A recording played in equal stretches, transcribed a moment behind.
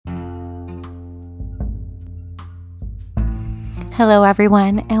Hello,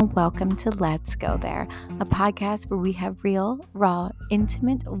 everyone, and welcome to Let's Go There, a podcast where we have real, raw,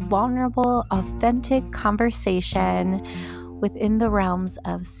 intimate, vulnerable, authentic conversation within the realms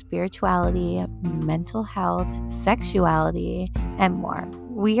of spirituality, mental health, sexuality, and more.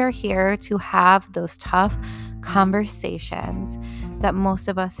 We are here to have those tough conversations that most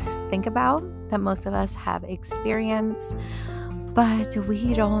of us think about, that most of us have experienced, but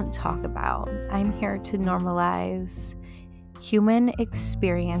we don't talk about. I'm here to normalize human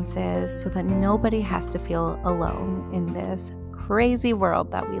experiences so that nobody has to feel alone in this crazy world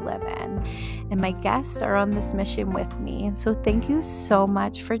that we live in. And my guests are on this mission with me. So thank you so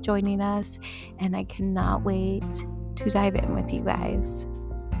much for joining us. And I cannot wait to dive in with you guys.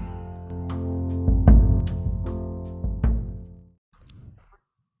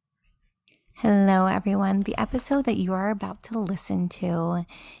 Hello, everyone. The episode that you are about to listen to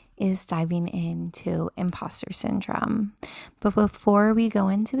is diving into imposter syndrome. But before we go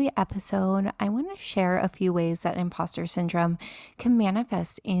into the episode, I want to share a few ways that imposter syndrome can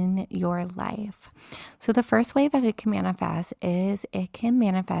manifest in your life. So the first way that it can manifest is it can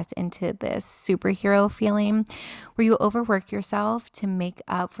manifest into this superhero feeling where you overwork yourself to make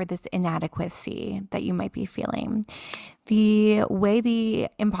up for this inadequacy that you might be feeling. The way the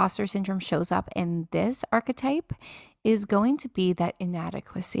imposter syndrome shows up in this archetype is going to be that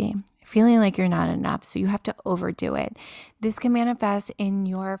inadequacy, feeling like you're not enough, so you have to overdo it. This can manifest in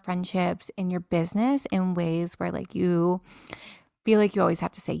your friendships, in your business, in ways where like you feel like you always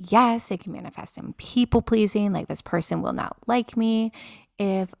have to say yes. It can manifest in people pleasing, like this person will not like me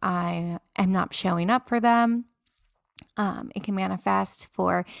if I am not showing up for them. It can manifest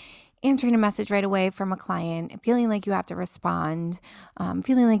for answering a message right away from a client, feeling like you have to respond,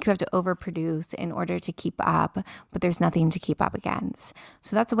 feeling like you have to overproduce in order to keep up, but there's nothing to keep up against.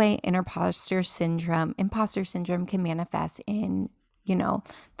 So that's a way imposter syndrome can manifest in,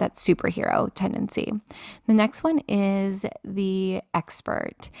 that superhero tendency. The next one is the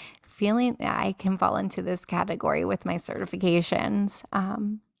expert. Feeling I can fall into this category with my certifications.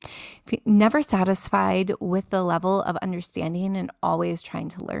 Never satisfied with the level of understanding and always trying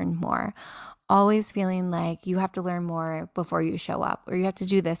to learn more. Always feeling like you have to learn more before you show up, or you have to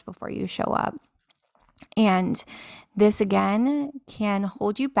do this before you show up. And this again can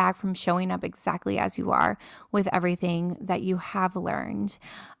hold you back from showing up exactly as you are with everything that you have learned.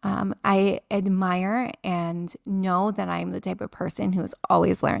 I admire and know that I'm the type of person who is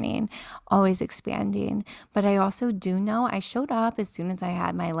always learning, always expanding. But I also do know I showed up as soon as I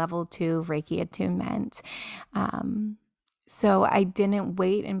had my level 2 Reiki attunement. So I didn't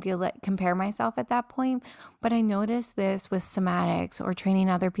wait and compare myself at that point. But I noticed this with somatics or training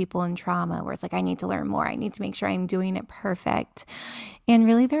other people in trauma, where it's like, I need to learn more. I need to make sure I'm doing it perfect. And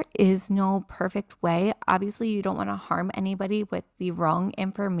really, there is no perfect way. Obviously, you don't want to harm anybody with the wrong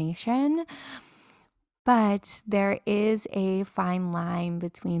information. But there is a fine line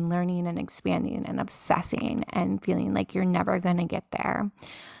between learning and expanding and obsessing and feeling like you're never going to get there.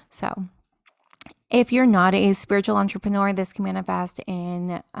 So if you're not a spiritual entrepreneur, this can manifest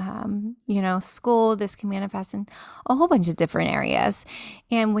in, school. This can manifest in a whole bunch of different areas.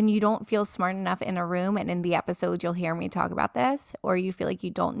 And when you don't feel smart enough in a room, and in the episode, you'll hear me talk about this, or you feel like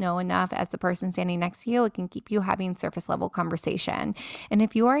you don't know enough as the person standing next to you, it can keep you having surface level conversation. And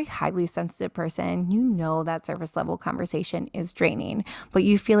if you are a highly sensitive person, you know that surface level conversation is draining, but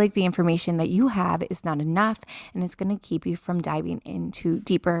you feel like the information that you have is not enough, and it's going to keep you from diving into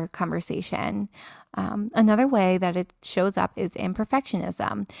deeper conversation. Another way that it shows up is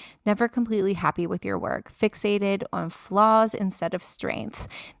imperfectionism, never completely happy with your work, fixated on flaws instead of strengths.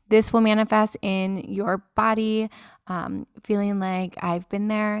 This will manifest in your body, feeling like I've been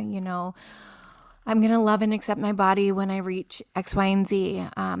there, I'm going to love and accept my body when I reach X, Y, and Z.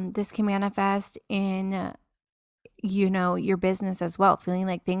 This can manifest in, your business as well, feeling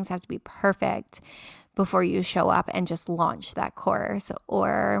like things have to be perfect before you show up and just launch that course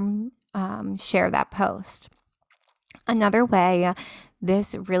or share that post. Another way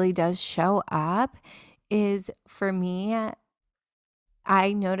this really does show up is, for me,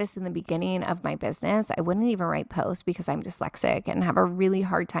 I noticed in the beginning of my business, I wouldn't even write posts because I'm dyslexic and have a really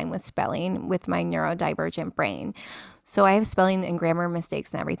hard time with spelling with my neurodivergent brain. So I have spelling and grammar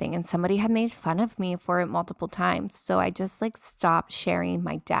mistakes and everything. And somebody had made fun of me for it multiple times. So I just stopped sharing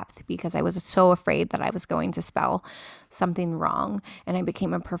my depth because I was so afraid that I was going to spell something wrong and I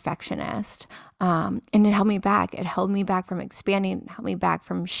became a perfectionist. And it held me back. It held me back from expanding, it held me back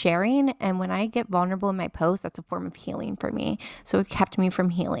from sharing. And when I get vulnerable in my posts, that's a form of healing for me. So it kept me from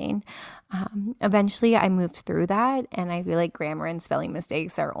healing. Eventually, I moved through that, and I feel like grammar and spelling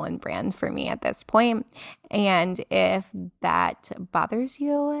mistakes are on brand for me at this point. And if that bothers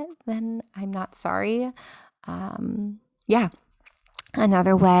you, then I'm not sorry. Yeah.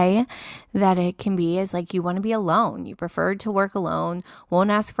 Another way that it can be is like you want to be alone. You prefer to work alone,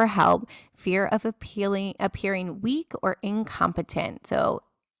 won't ask for help, fear of appearing weak or incompetent. So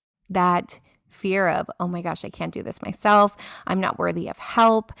that fear of, oh my gosh, I can't do this myself. I'm not worthy of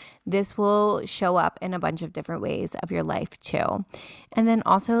help. This will show up in a bunch of different ways of your life too. And then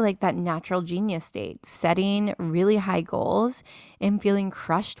also like that natural genius state, setting really high goals and feeling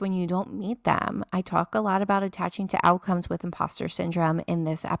crushed when you don't meet them. I talk a lot about attaching to outcomes with imposter syndrome in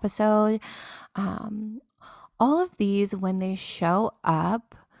this episode. All of these, when they show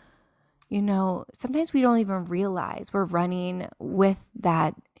up, sometimes we don't even realize we're running with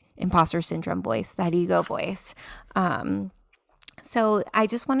that imposter syndrome voice, that ego voice. So I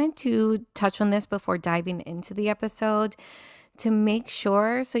just wanted to touch on this before diving into the episode to make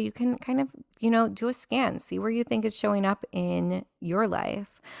sure so you can kind of, do a scan, see where you think it's showing up in your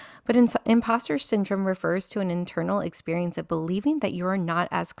life. But imposter syndrome refers to an internal experience of believing that you are not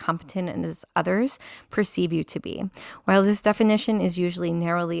as competent as others perceive you to be. While this definition is usually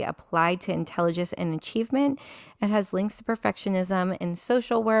narrowly applied to intelligence and achievement, it has links to perfectionism in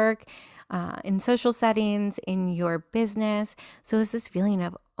social work, in social settings, in your business. So it's this feeling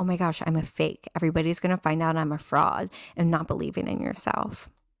of, oh my gosh, I'm a fake. Everybody's going to find out I'm a fraud, and not believing in yourself.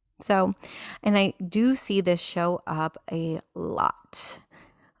 So, and I do see this show up a lot.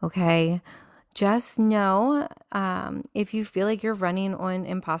 Okay. Just know if you feel like you're running on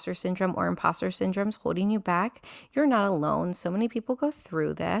imposter syndrome or imposter syndrome's holding you back, you're not alone. So many people go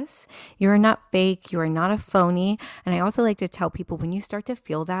through this. You're not fake. You are not a phony. And I also like to tell people when you start to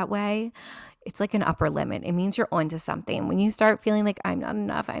feel that way, it's like an upper limit. It means you're onto something. When you start feeling like I'm not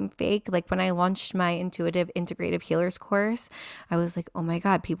enough, I'm fake. Like when I launched my intuitive integrative healers course, I was like, oh my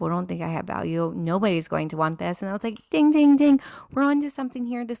God, people don't think I have value. Nobody's going to want this. And I was like, ding, ding, ding. We're onto something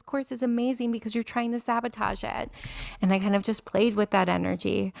here. This course is amazing because you're trying to sabotage it. And I kind of just played with that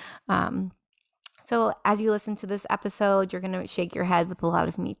energy. So as you listen to this episode, you're going to shake your head with a lot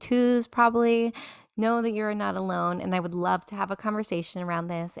of me toos probably. Know that you're not alone, and I would love to have a conversation around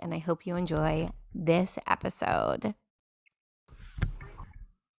this, and I hope you enjoy this episode.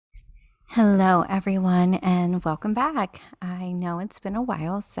 Hello, everyone, and welcome back. I know it's been a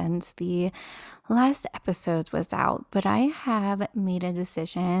while since the last episode was out, but I have made a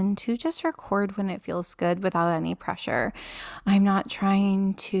decision to just record when it feels good without any pressure. I'm not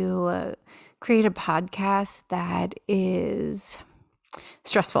trying to create a podcast that is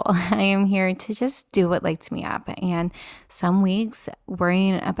stressful. I am here to just do what lights me up. And some weeks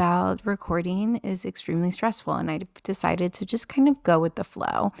worrying about recording is extremely stressful. And I decided to just kind of go with the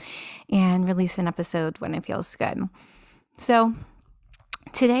flow and release an episode when it feels good. So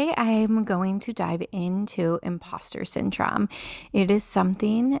today I'm going to dive into imposter syndrome. It is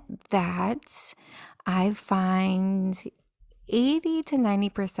something that I find 80 to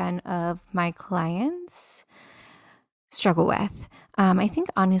 90% of my clients struggle with. I think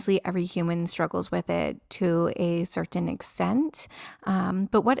honestly, every human struggles with it to a certain extent.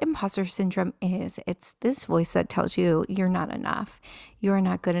 But what imposter syndrome is, it's this voice that tells you you're not enough. You're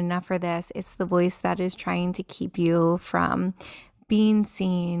not good enough for this. It's the voice that is trying to keep you from being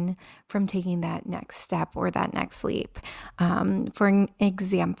seen, from taking that next step or that next leap. For an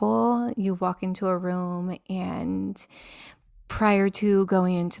example, you walk into a room and prior to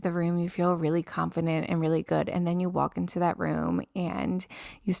going into the room, you feel really confident and really good. And then you walk into that room and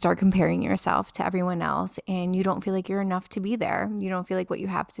you start comparing yourself to everyone else, and you don't feel like you're enough to be there. You don't feel like what you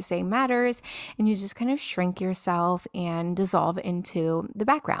have to say matters, and you just kind of shrink yourself and dissolve into the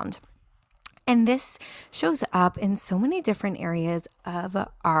background. And this shows up in so many different areas of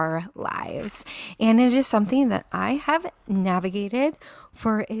our lives. And it is something that I have navigated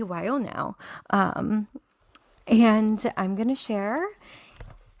for a while now. And I'm going to share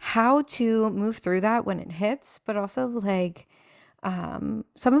how to move through that when it hits, but also like some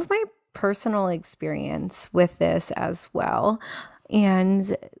of my personal experience with this as well,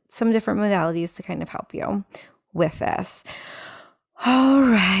 and some different modalities to kind of help you with this. All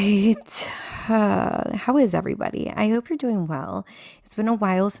right. How is everybody? I hope you're doing well. It's been a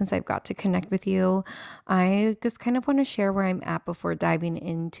while since I've got to connect with you. I just kind of want to share where I'm at before diving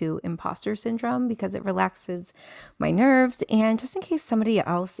into imposter syndrome because it relaxes my nerves, and just in case somebody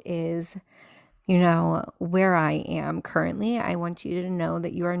else is where I am currently. I want you to know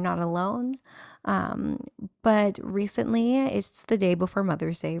that you are not alone. Um, but recently, it's the day before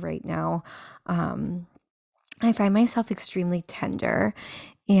Mother's Day right now. Um, I find myself extremely tender,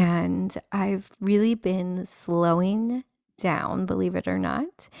 and I've really been slowing down, believe it or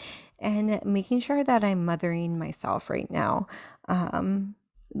not, and making sure that I'm mothering myself right now. Um,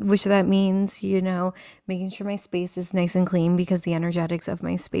 which that means, making sure my space is nice and clean because the energetics of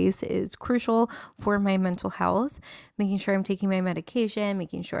my space is crucial for my mental health. Making sure I'm taking my medication,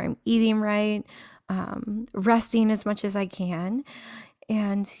 making sure I'm eating right, resting as much as I can.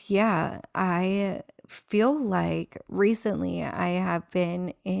 And yeah, I feel like recently I have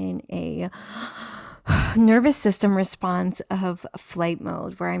been in a nervous system response of flight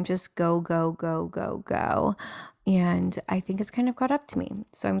mode where I'm just go, go, go, go, go. And I think it's kind of caught up to me.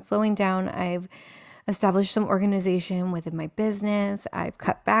 So I'm slowing down. I've established some organization within my business. I've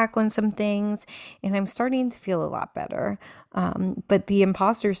cut back on some things and I'm starting to feel a lot better. But the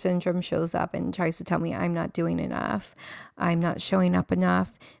imposter syndrome shows up and tries to tell me I'm not doing enough. I'm not showing up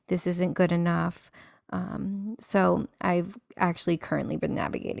enough. This isn't good enough. So I've actually currently been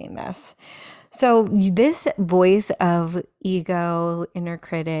navigating this. So this voice of ego, inner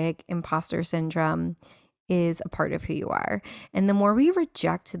critic, imposter syndrome is a part of who you are. And the more we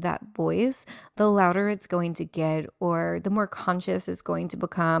reject that voice, the louder it's going to get, or the more conscious it's going to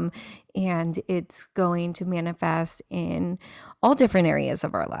become, and it's going to manifest in all different areas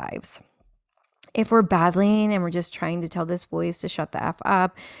of our lives. If we're battling and we're just trying to tell this voice to shut the F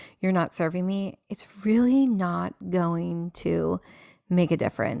up, you're not serving me, it's really not going to make a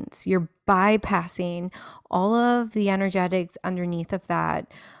difference. You're bypassing all of the energetics underneath of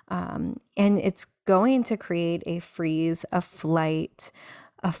that. And it's going to create a freeze, a flight,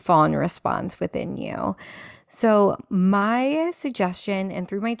 a fawn response within you. So, my suggestion, and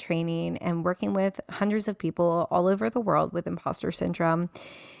through my training and working with hundreds of people all over the world with imposter syndrome,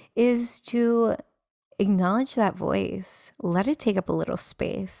 is to acknowledge that voice, let it take up a little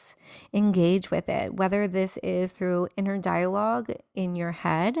space, engage with it, whether this is through inner dialogue in your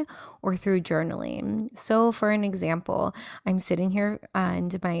head or through journaling. So, for an example, I'm sitting here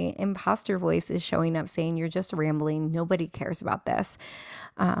and my imposter voice is showing up saying, "You're just rambling. Nobody cares about this."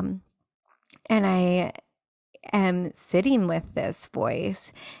 And I am sitting with this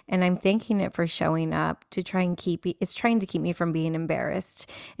voice and I'm thanking it for showing up to try and it's trying to keep me from being embarrassed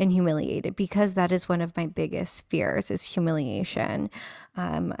and humiliated, because that is one of my biggest fears is humiliation.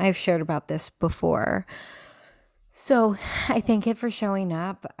 I've shared about this before. So I thank it for showing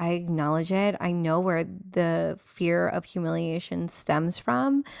up. I acknowledge it. I know where the fear of humiliation stems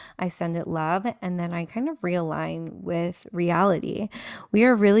from. I send it love, and then I kind of realign with reality. We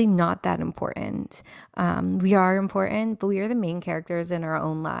are really not that important. We are important, but we are the main characters in our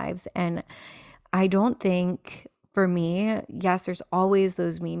own lives. And I don't think, for me, yes, there's always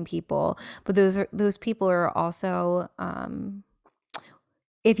those mean people, but those people are also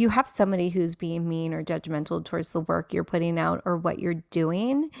if you have somebody who's being mean or judgmental towards the work you're putting out or what you're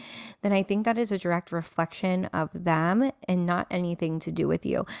doing, then I think that is a direct reflection of them and not anything to do with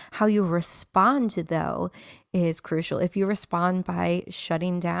you. How you respond, though, is crucial. If you respond by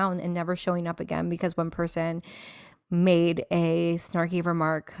shutting down and never showing up again because one person made a snarky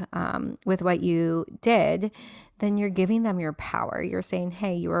remark with what you did, then you're giving them your power. You're saying,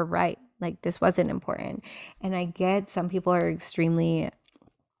 hey, you were right. Like, this wasn't important. And I get some people are extremely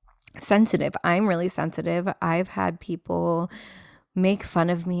sensitive. I'm really sensitive. I've had people make fun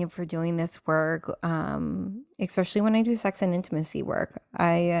of me for doing this work, especially when I do sex and intimacy work.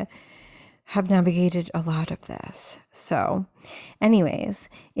 I have navigated a lot of this. So, anyways,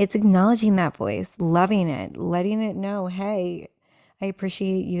 it's acknowledging that voice, loving it, letting it know, hey, I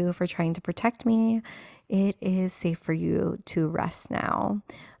appreciate you for trying to protect me. It is safe for you to rest now.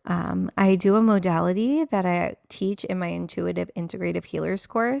 I do a modality that I teach in my Intuitive Integrative Healers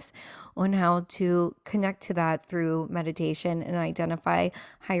course on how to connect to that through meditation and identify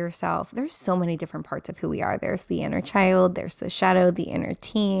higher self. There's so many different parts of who we are. There's the inner child, there's the shadow, the inner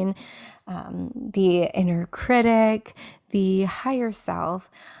teen, the inner critic, the higher self.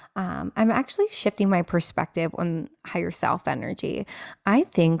 I'm actually shifting my perspective on higher self energy. I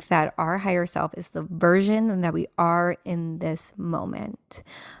think that our higher self is the version that we are in this moment,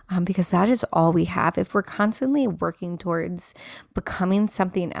 because that is all we have. If we're constantly working towards becoming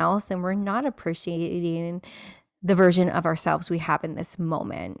something else, then we're not appreciating the version of ourselves we have in this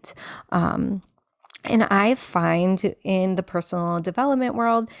moment. And I find in the personal development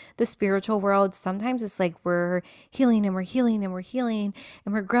world, the spiritual world, sometimes it's like we're healing and we're healing and we're healing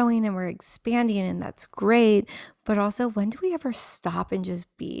and we're growing and we're expanding, and that's great. But also, when do we ever stop and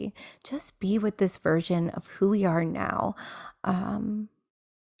just be? Just be with this version of who we are now. Um,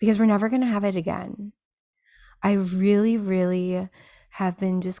 because we're never going to have it again. I really, really have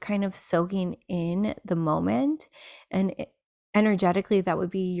been just kind of soaking in the moment, and energetically, that would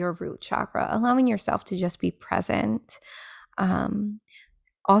be your root chakra, allowing yourself to just be present. Um,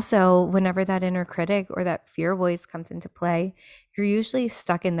 Also, whenever that inner critic or that fear voice comes into play, you're usually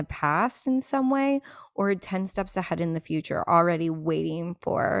stuck in the past in some way or 10 steps ahead in the future, already waiting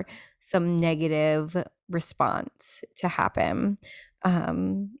for some negative response to happen.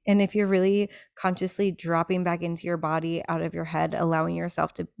 And if you're really consciously dropping back into your body out of your head, allowing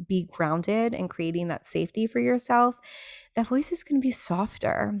yourself to be grounded and creating that safety for yourself, that voice is going to be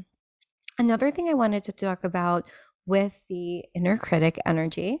softer. Another thing I wanted to talk about with the inner critic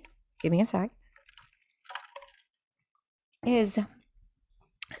energy, give me a sec, is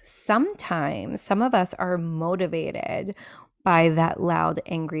sometimes some of us are motivated by that loud,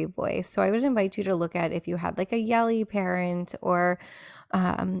 angry voice. So I would invite you to look at if you had like a yelly parent, or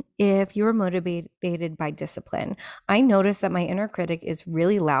if you were motivated by discipline. I notice that my inner critic is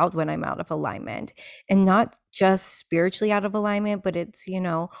really loud when I'm out of alignment, and not just spiritually out of alignment, but it's,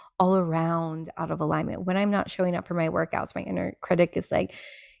 all around out of alignment. When I'm not showing up for my workouts, my inner critic is like,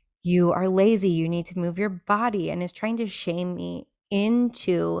 you are lazy, you need to move your body, and is trying to shame me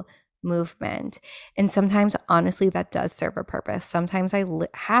into movement. And sometimes, honestly, that does serve a purpose. Sometimes I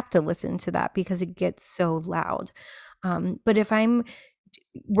have to listen to that because it gets so loud. But if I'm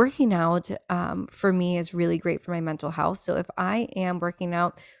working out, for me, is really great for my mental health. So if I am working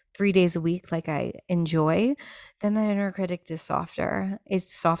out 3 days a week like I enjoy, then that inner critic is softer.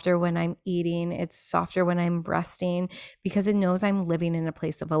 It's softer when I'm eating, it's softer when I'm resting, because it knows I'm living in a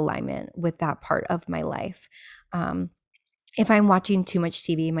place of alignment with that part of my life. Um, if I'm watching too much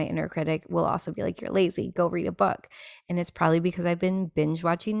TV, my inner critic will also be like, you're lazy, go read a book. And it's probably because I've been binge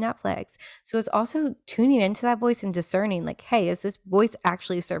watching Netflix. So it's also tuning into that voice and discerning, like, hey, is this voice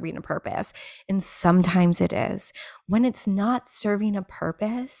actually serving a purpose? And sometimes it is. When it's not serving a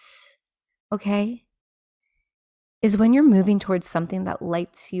purpose, okay, is when you're moving towards something that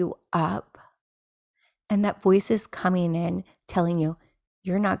lights you up, and that voice is coming in telling you,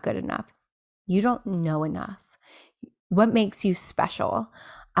 you're not good enough. You don't know enough. What makes you special?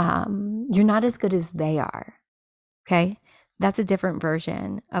 You're not as good as they are. Okay. That's a different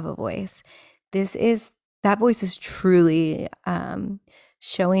version of a voice. That voice is truly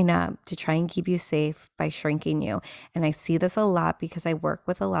showing up to try and keep you safe by shrinking you. And I see this a lot because I work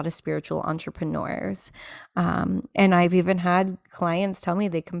with a lot of spiritual entrepreneurs. And I've even had clients tell me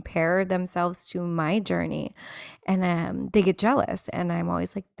they compare themselves to my journey, and they get jealous. And I'm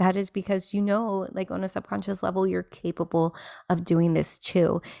always like, that is because, like on a subconscious level, you're capable of doing this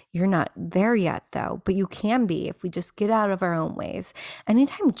too. You're not there yet, though, but you can be if we just get out of our own ways.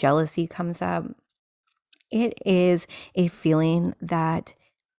 Anytime jealousy comes up, it is a feeling that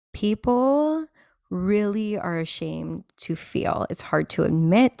people really are ashamed to feel. It's hard to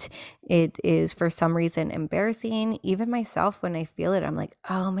admit. It is, for some reason, embarrassing. Even myself, when I feel it, I'm like,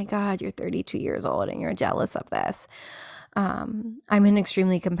 oh my God, you're 32 years old and you're jealous of this. I'm an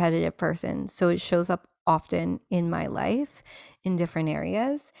extremely competitive person, so it shows up often in my life in different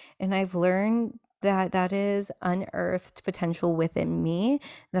areas. And I've learned that that is unearthed potential within me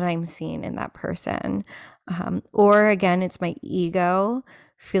that I'm seeing in that person. Or again, it's my ego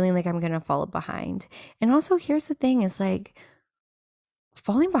feeling like I'm going to fall behind. And also, here's the thing, is like,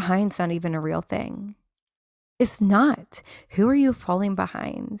 falling behind's not even a real thing. It's not. Who are you falling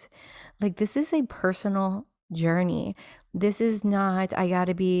behind? Like, this is a personal journey. This is not, I got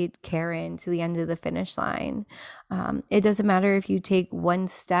to beat Karen to the end of the finish line. It doesn't matter if you take one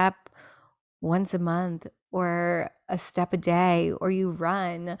step once a month, or a step a day, or you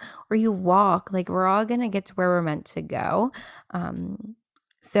run, or you walk. Like, we're all going to get to where we're meant to go. And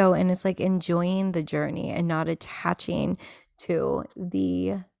it's like enjoying the journey and not attaching to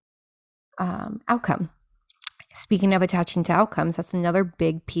the outcome. Speaking of attaching to outcomes, that's another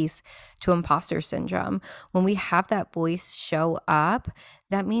big piece to imposter syndrome. When we have that voice show up,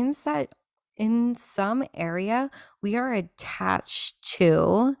 that means that in some area we are attached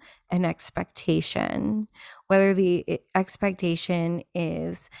to an expectation, whether the expectation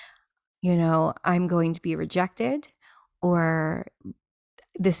is, I'm going to be rejected, or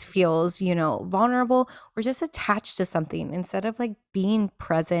this feels, vulnerable or just attached to something instead of like being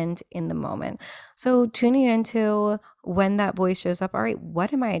present in the moment. So tuning into when that voice shows up, all right,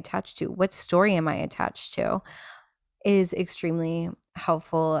 what am I attached to? What story am I attached to? Is extremely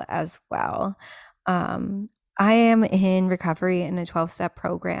helpful as well. Um, I am in recovery in a 12-step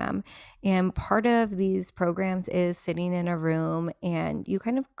program, and part of these programs is sitting in a room and you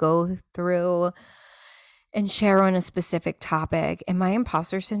kind of go through and share on a specific topic. And my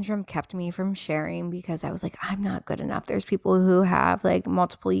imposter syndrome kept me from sharing because I was like, I'm not good enough. There's people who have like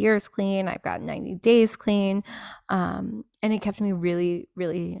multiple years clean. I've got 90 days clean. And it kept me really,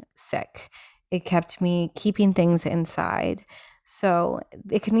 really sick. It kept me keeping things inside. So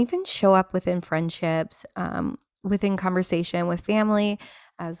it can even show up within friendships, within conversation with family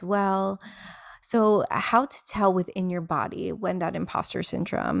as well. So, how to tell within your body when that imposter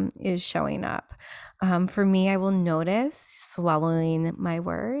syndrome is showing up? For me, I will notice swallowing my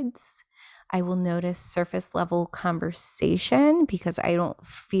words. I will notice surface level conversation because I don't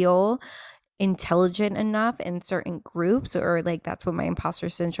feel intelligent enough in certain groups, or like that's what my imposter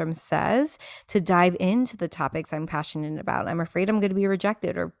syndrome says, to dive into the topics I'm passionate about. I'm afraid I'm going to be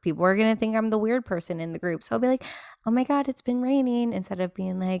rejected or people are going to think I'm the weird person in the group. So I'll be like, oh my God, it's been raining, instead of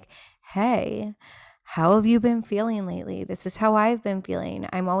being like, hey, how have you been feeling lately? This is how I've been feeling.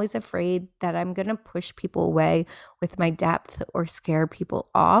 I'm always afraid that I'm going to push people away with my depth or scare people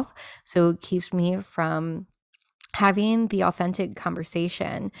off. So it keeps me from having the authentic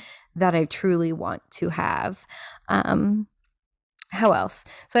conversation that I truly want to have. How else?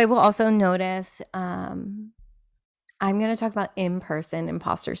 So I will also notice, I'm going to talk about in-person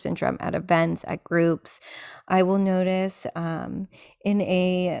imposter syndrome at events, at groups. I will notice in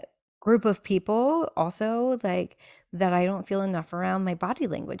a group of people also, like, that I don't feel enough around, my body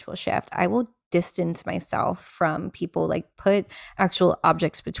language will shift. I will distance myself from people, like put actual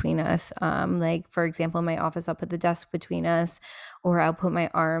objects between us. Like for example, in my office, I'll put the desk between us, or I'll put my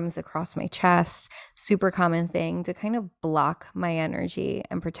arms across my chest. Super common thing to kind of block my energy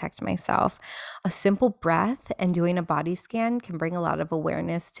and protect myself. A simple breath and doing a body scan can bring a lot of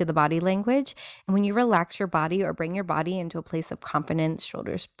awareness to the body language. And when you relax your body or bring your body into a place of confidence,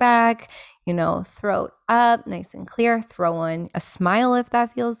 shoulders back, throat up, nice and clear, throw on a smile if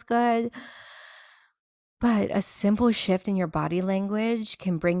that feels good. But a simple shift in your body language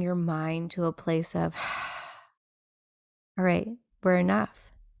can bring your mind to a place of, all right, we're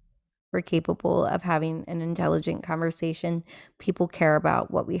enough. We're capable of having an intelligent conversation. People care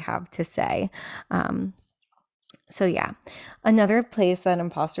about what we have to say. So yeah, another place that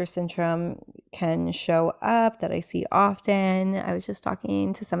imposter syndrome can show up that I see often, I was just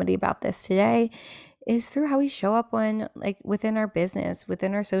talking to somebody about this today, is through how we show up when, like, within our business,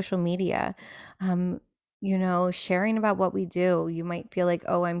 within our social media. Sharing about what we do. You might feel like,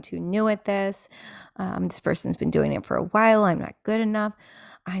 oh, I'm too new at this. This person's been doing it for a while. I'm not good enough.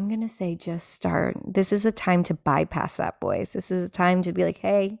 I'm going to say just start. This is a time to bypass that voice. This is a time to be like,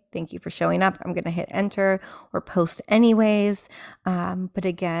 hey, thank you for showing up. I'm going to hit enter or post anyways. But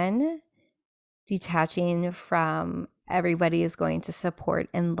again, detaching from everybody is going to support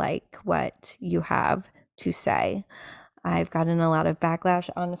and like what you have to say. I've gotten a lot of backlash.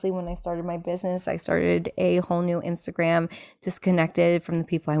 Honestly, when I started my business, I started a whole new Instagram, disconnected from the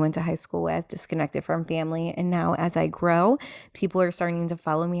people I went to high school with, disconnected from family. And now as I grow, people are starting to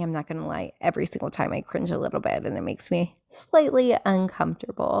follow me. I'm not going to lie, every single time I cringe a little bit and it makes me slightly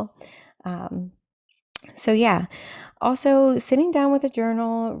uncomfortable. So yeah, also sitting down with a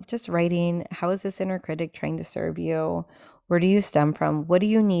journal, just writing, how is this inner critic trying to serve you? Where do you stem from? What do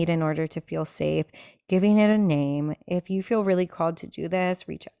you need in order to feel safe? Giving it a name. If you feel really called to do this,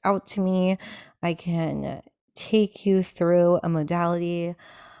 reach out to me. I can take you through a modality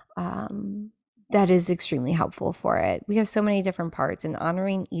that is extremely helpful for it. We have so many different parts, and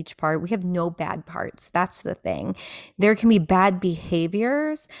honoring each part, we have no bad parts. That's the thing. There can be bad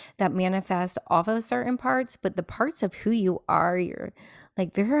behaviors that manifest off of certain parts, but the parts of who you are,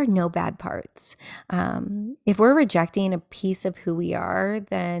 there are no bad parts. If we're rejecting a piece of who we are,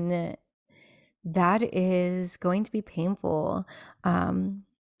 then that is going to be painful.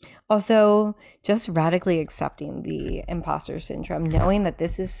 Also, just radically accepting the imposter syndrome, knowing that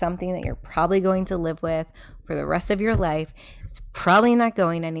this is something that you're probably going to live with for the rest of your life. It's probably not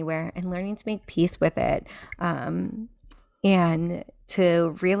going anywhere, and learning to make peace with it. And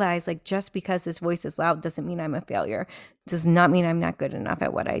to realize, like, just because this voice is loud doesn't mean I'm a failure, does not mean I'm not good enough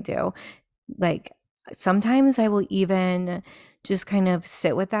at what I do. Like, Sometimes I will even just kind of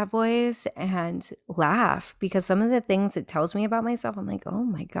sit with that voice and laugh because some of the things it tells me about myself, I'm like, oh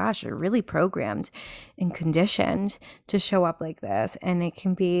my gosh, they're really programmed and conditioned to show up like this. And it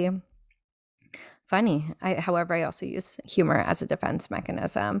can be funny. However, I also use humor as a defense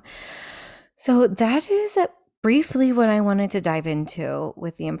mechanism. So that is briefly what I wanted to dive into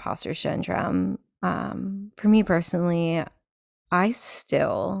with the imposter syndrome. For me personally, I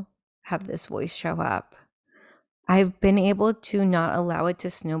still have this voice show up. I've been able to not allow it to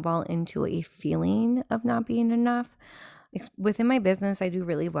snowball into a feeling of not being enough. Within my business, I do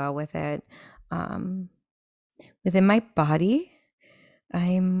really well with it. Um, Within my body,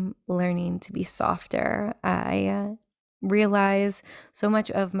 I'm learning to be softer. I realize so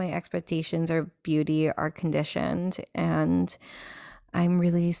much of my expectations of beauty are conditioned, and I'm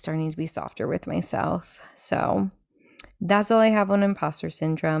really starting to be softer with myself. So, that's all I have on imposter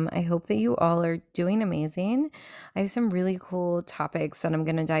syndrome. I hope that you all are doing amazing. I have some really cool topics that I'm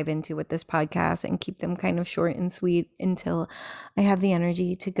going to dive into with this podcast and keep them kind of short and sweet until I have the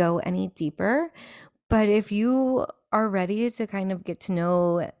energy to go any deeper. But if you are ready to kind of get to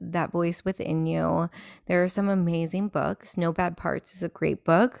know that voice within you, there are some amazing books. No Bad Parts is a great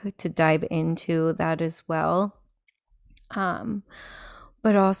book to dive into that as well. Um,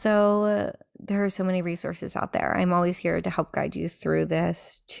 but also, there are so many resources out there. I'm always here to help guide you through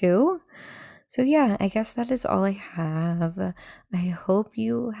this too. So, yeah, I guess that is all I have. I hope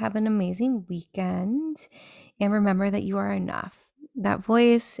you have an amazing weekend. And remember that you are enough. That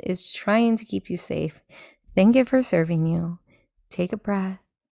voice is trying to keep you safe. Thank it for serving you. Take a breath,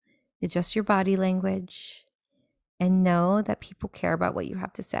 adjust your body language, and know that people care about what you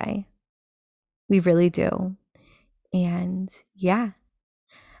have to say. We really do. And yeah,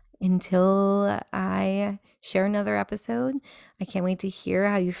 until I share another episode, I can't wait to hear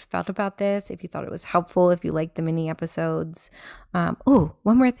how you felt about this, if you thought it was helpful, if you liked the mini episodes. Oh,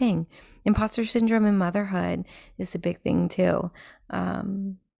 one more thing. Imposter syndrome and motherhood is a big thing too.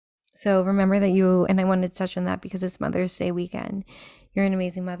 So remember that and I wanted to touch on that because it's Mother's Day weekend. You're an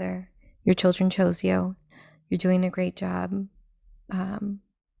amazing mother. Your children chose you. You're doing a great job.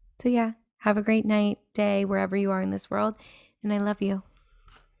 So yeah, have a great night, day, wherever you are in this world. And I love you.